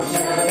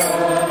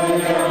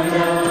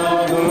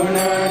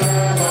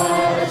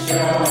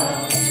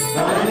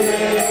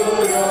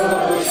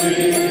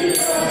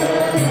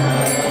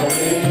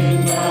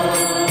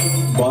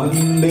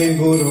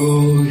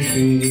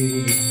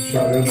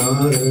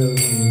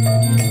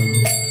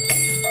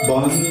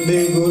Bande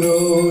Guru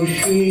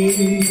Shri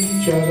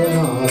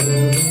Charana.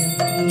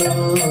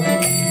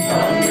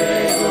 Bande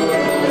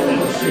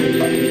Guru Shri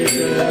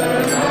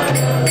Charana.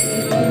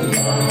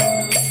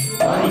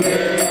 Bande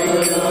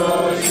Guru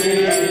Shri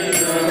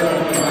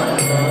Charana.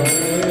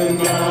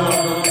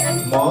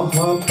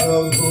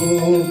 Mahaprabhu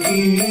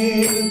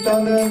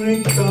Kirtan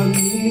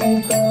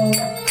Ritanita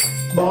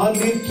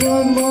Baditra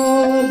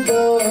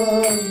Mada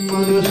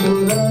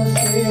Manasura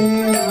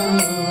Sena.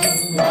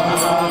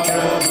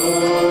 Mahaprabhu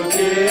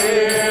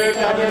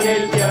Kirtan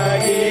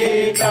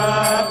Ritanita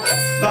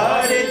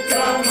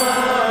Baditra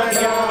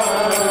Mada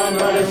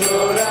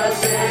Manasura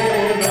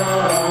Sena.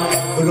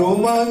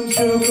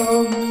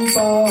 Romanchakam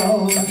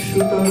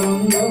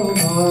Pashutaranga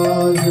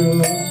Bhaja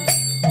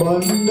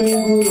Bande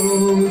Guru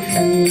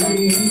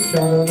Shri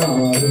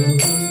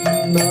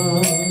Charana.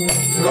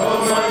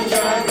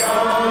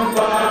 Romanchakam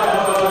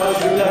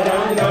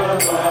Pashutaranga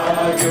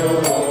Bhaja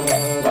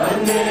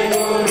Bande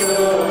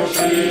Guru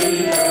Shri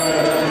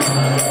Charana.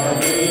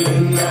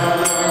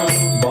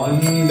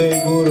 Bande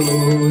Guru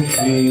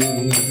Shri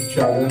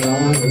Charana.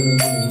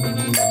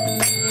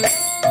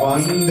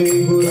 Bande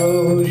Guru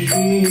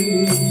Shri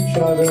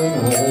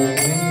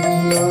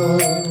Charana.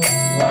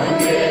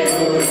 Bande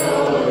Guru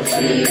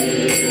Shri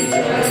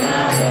Charana.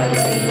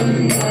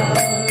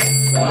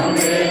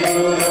 Bande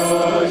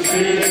Guru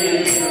Shri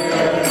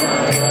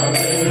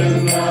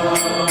Charana.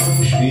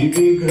 Shri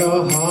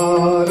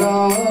Vigrahara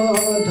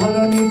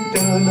Dhara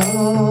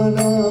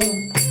Nityanana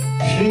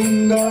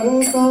Shringara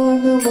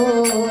Kana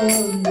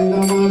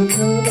Mandira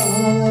Marjana.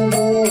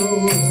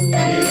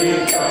 Shri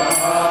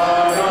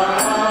Vigrahara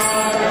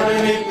Dhara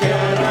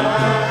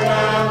Nityanana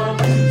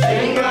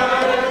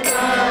Shringara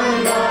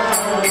Kana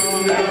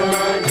Mandira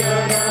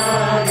Marjana.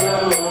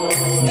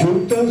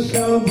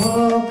 Jutasya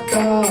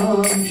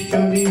Bhaktasya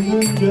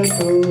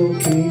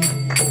Nimunjatopi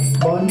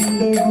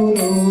Bande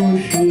Guru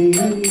Shri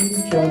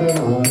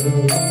Charana.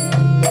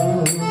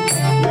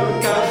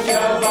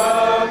 Jutasya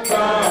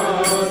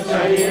Bhaktasya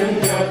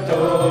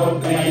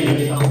Nimunjatopi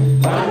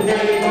Bande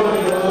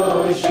Guru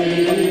Shri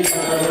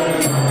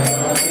Charana.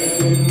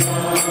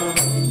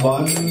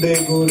 Bande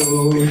Guru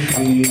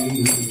Shri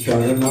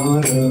Charana.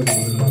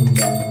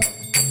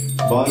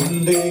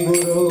 Bande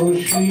Guru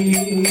Shri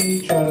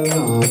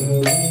Charana.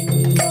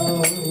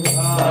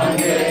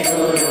 Bande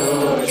Guru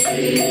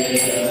Shri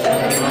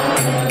Charana.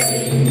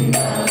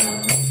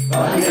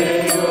 Bande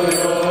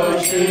Guru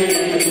Shri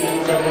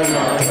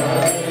Charana.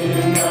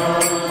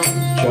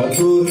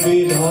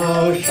 Chaturvidha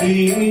Shri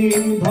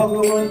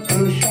Bhagavat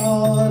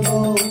Prasada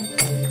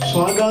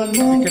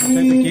Swadana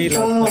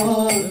Kirtan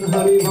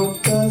Hari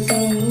Bhakta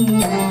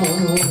Sangha.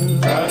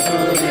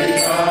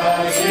 Chaturvidha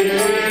Shri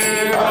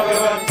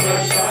Bhagavat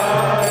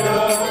Prasada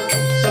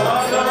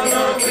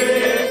Swadana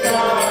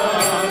Kirtan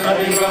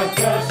Hari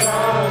Bhakta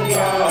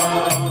Sangha.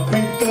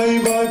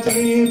 Kritaiva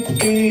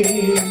Tripti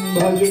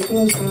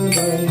Bhajata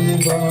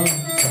Sadaiva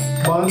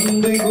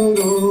Bande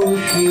Guru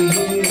Shri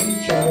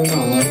Charana.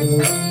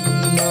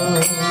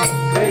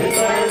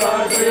 Kritaiva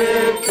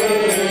Tripti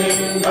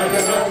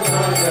Bhajata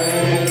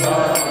Sadaiva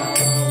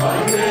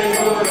Bande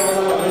Guru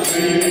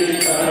Shri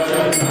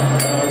Charana.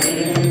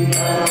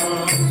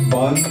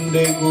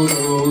 Bande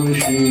Guru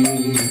Shri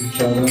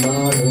Charana.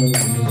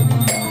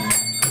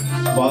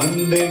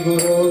 Bande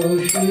Guru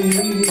Shri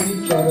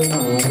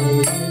Charana.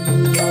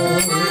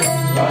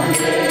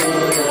 Bande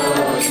Guru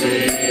Shri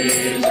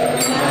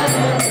Charana.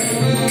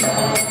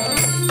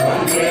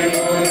 Bande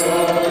Guru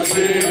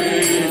Shri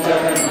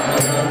Charana.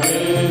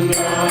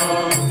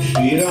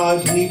 Shri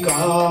Radhika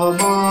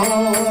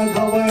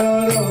Madhavaya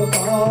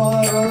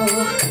Para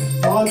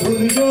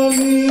Madhurya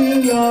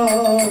Leela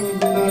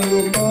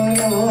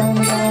Gunarupana.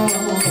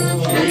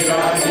 Shri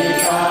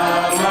Radhika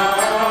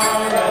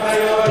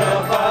Madhavaya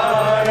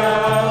Para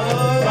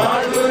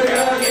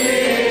Madhurya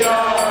Leela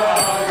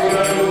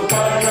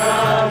Gunarupana.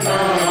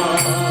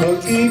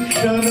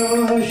 Pratikshana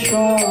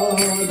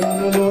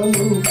Shadana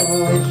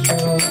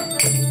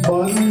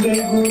Bande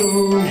Guru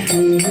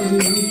Shri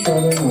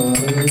Charana.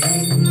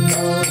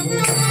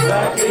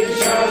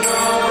 Pratikshana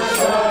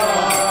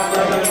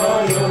Shadana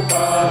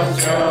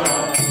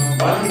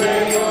Bande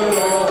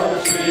Guru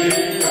Shri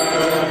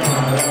Charana.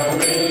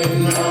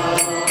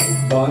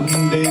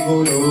 Bande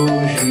Guru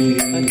Shri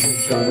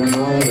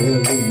Charana.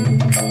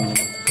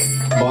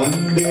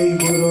 Bande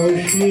Guru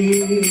Shri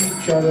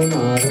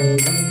Charana.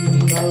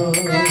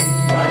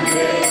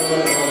 Bande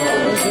Guru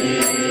Shri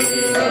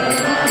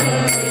Charana.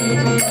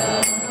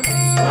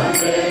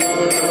 Bande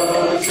Guru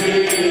Shri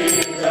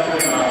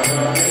Charana.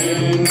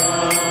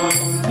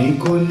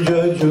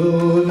 Nikunja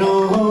Juna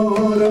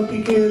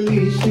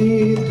Rapikeli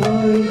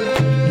Sithai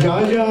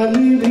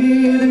Jajali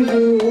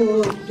Virju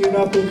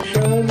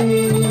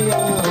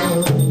Tirapukshaniya.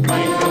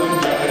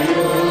 Nikunja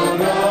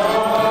Juna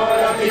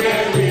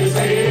Rapikeli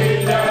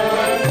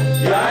Sithai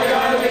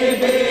Jajali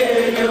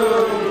Virju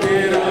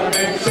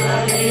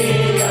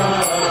Tirapukshaniya.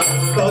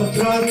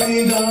 Tatrati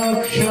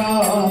Daksha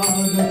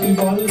Gati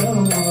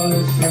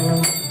Ballavasya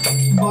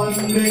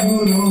Bande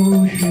Guru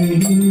Shri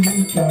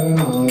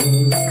Charana.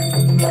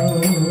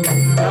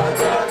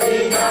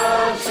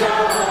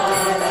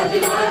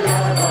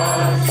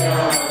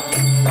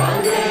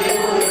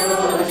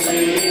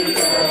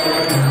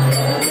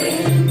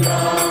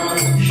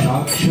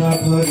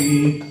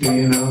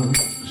 साक्षात्परितेन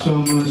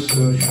समस्त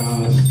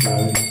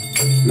शास्त्राणि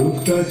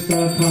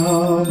युक्तस्तथा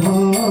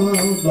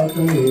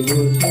भावतैव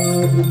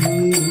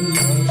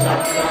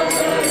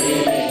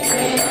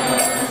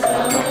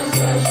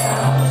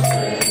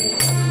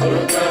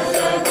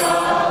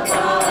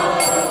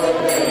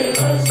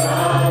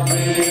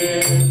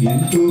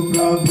किन्तु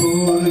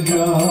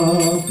प्रभुर्जा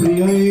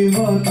प्रियैव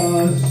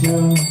तस्य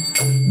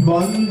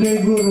वन्दे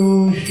गुरु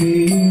श्री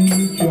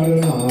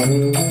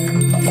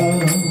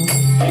चरणारविन्दम्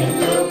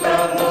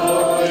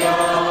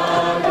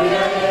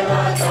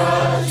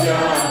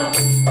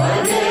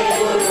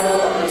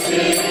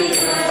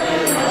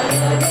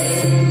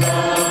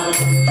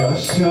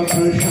यस्य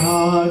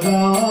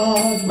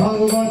प्रसादात्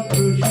भगवत्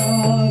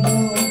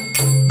प्रसादात्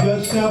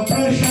यस्य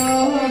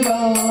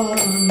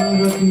प्रसादात्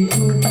नरति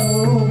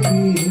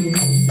कुतोऽपि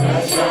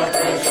यस्य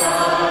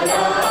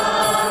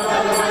प्रसादात्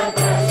भगवत्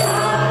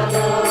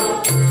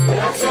प्रसादात्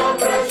यस्य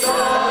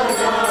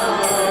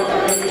प्रसादात्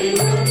नरति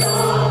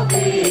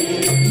कुतोऽपि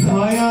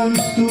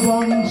ध्यायन्तु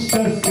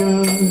वंस्तस्य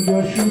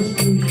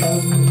यशस्तु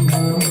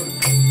शरणं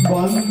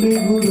वन्दे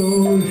गुरो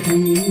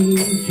श्री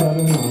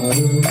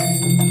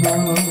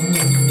चरणारविन्दम्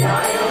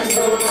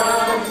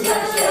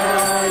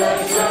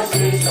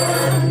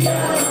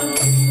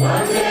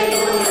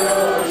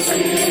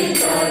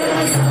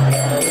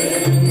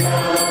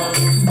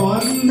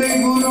वन्दे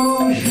गुरो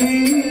श्री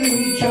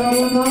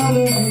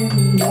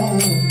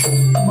चरणारविन्दम्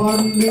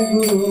वन्दे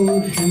गुरो श्री चरणारविन्दम् वन्दे गुरो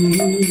श्री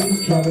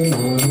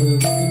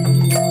चरणारविन्दम्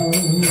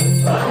वन्दे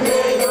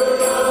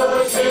गुरो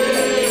श्री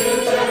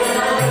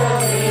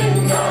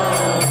चरणारविन्दम्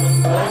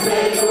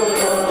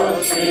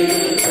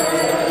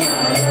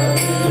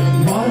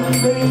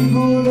वन्दे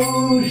गुरो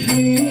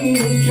श्री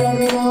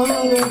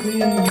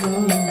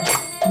चरणारविन्दम्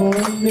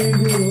वन्दे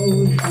गुरो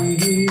श्री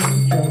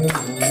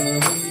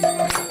चरणारविन्दम्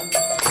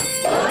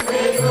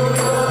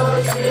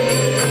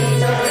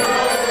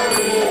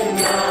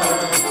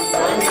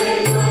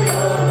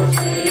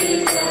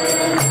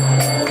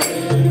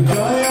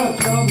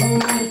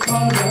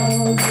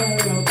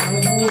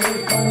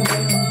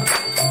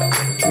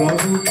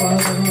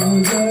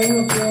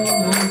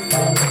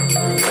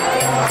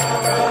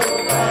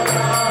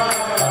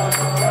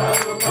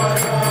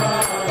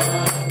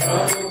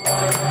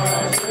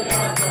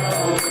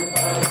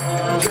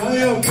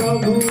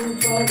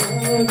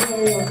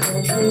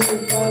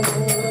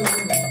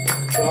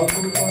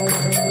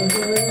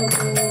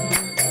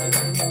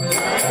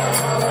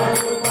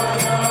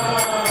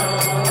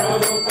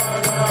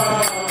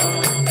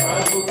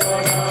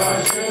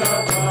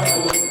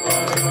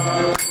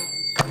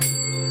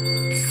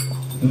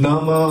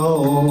नमो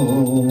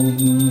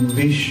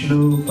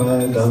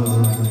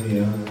विष्णुपदाय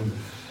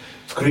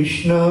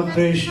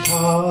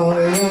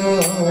कृष्णपृष्ठाय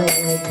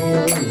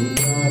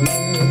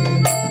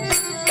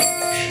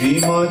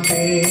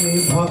श्रीमते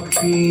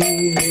भक्ति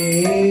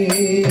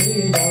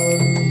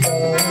वेदान्त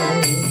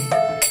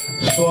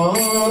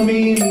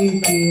स्वामी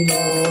निति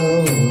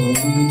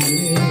नामिने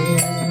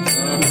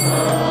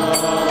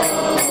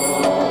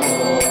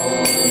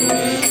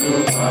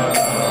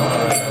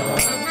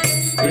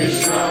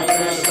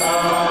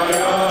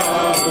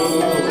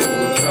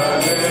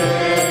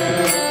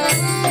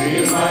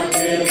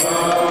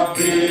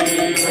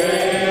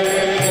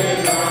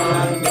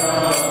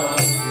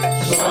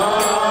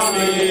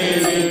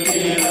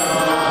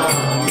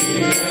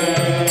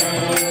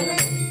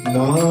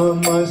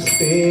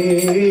नमस्ते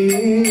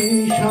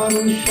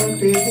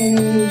सरस्वती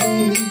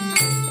देवी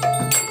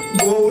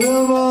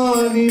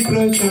गौरवाणी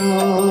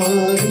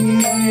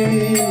प्रचारिणे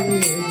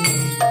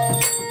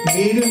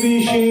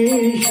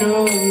निर्विशेष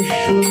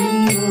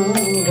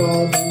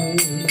शून्यवादी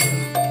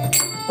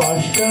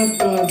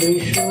पाश्चात्य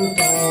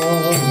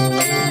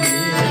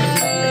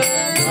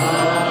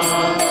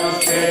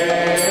नमस्ते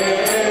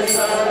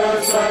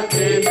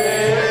सरस्वती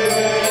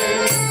देवी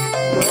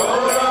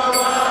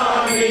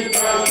गौरवाणी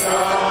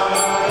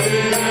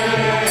प्रचारिणे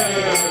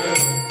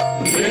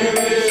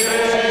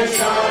निर्विशेष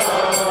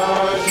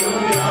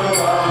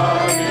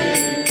शून्यवादी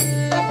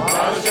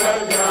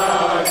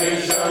पाश्चात्य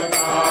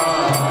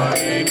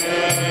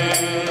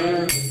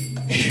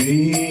श्री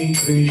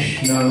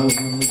कृष्ण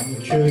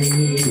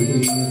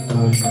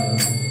चैतन्य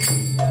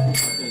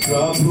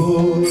प्रभु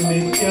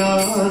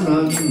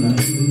नित्यानंद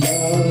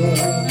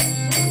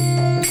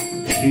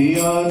श्री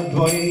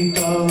अद्वैत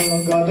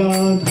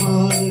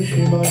गदाधर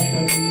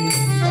शिवशरी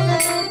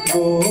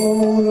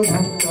गौर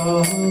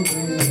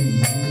भक्तवृंद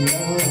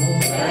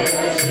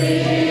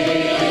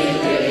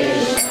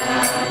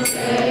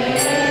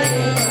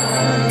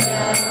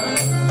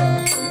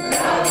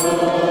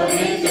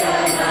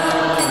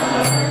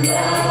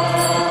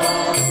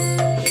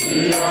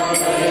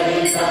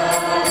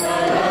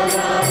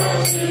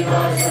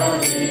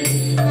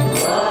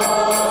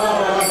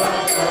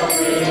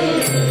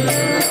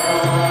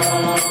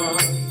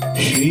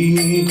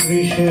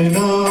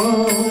Krishna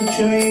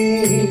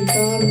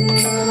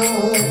Chaitanya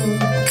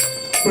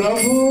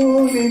प्रभु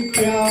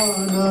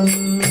नित्यानंदा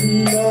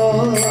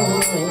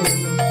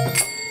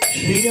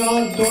श्री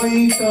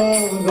अद्वैत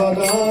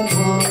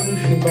गदाधर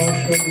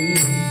शिवासदि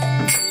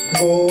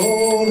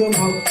गौर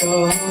भक्ता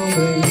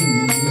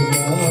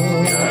वृंदा।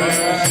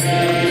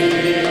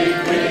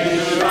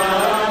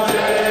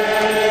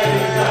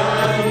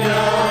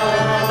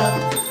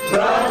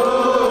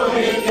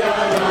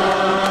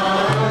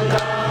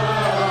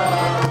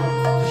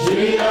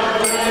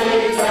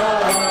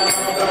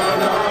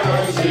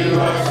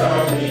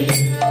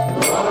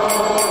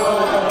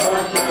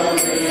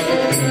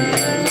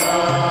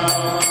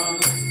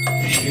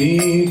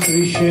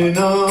 कृष्ण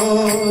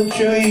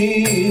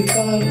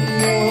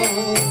चैतन्य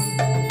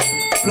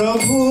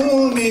प्रभु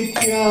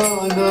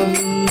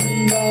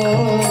नित्यानंदा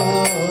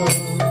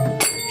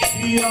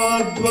श्री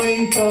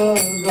अद्वैत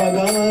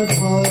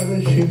गदाधर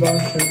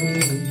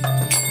शिवासदि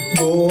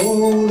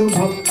गौर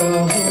भक्ता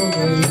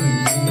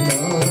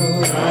वृंदा।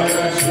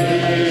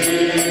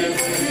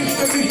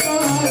 Krishna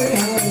Hare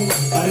Hare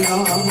Hare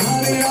Ram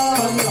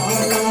Ram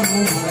Ram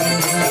Hare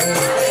Hare.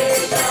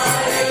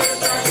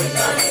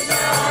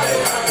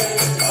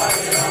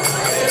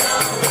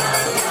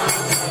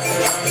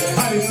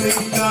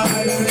 Krishna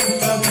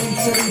Krishna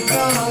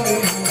Krishna Hare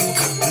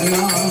Hare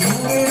Ram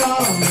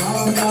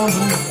Ram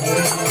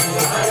Hare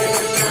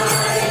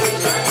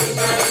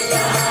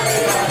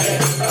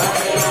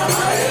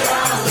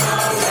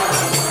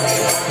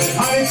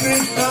Hare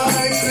Krishna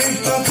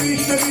Krishna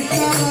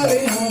Krishna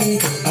Hare Hare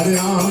Hare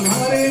Ram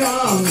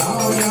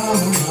Ram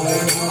Ram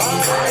Hare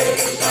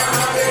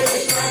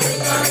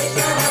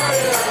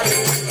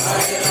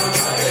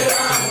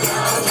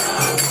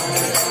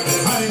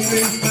Hare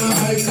Krishna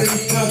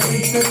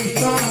Krishna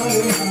Krishna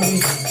Hare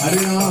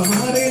Hare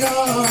Hare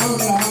Ram Ram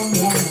Ram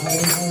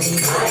Hare Hare।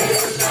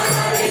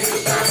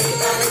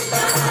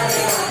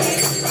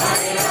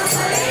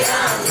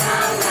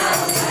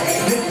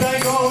 Nitya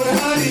Gaur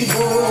Hari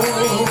Bol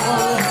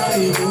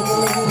Hari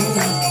Bol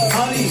Hari Bol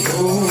Hari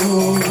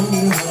Bol।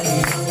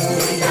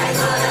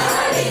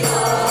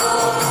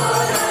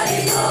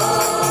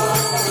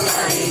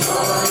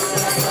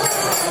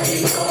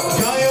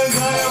 Jaya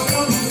Jaya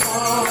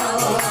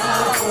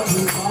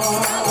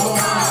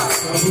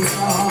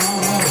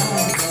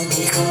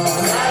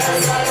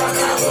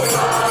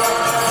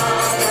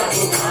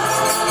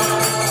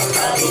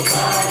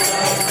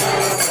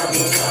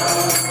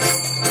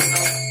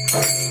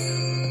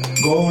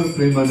गौर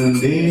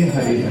प्रेमानंदे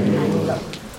हरि हरि।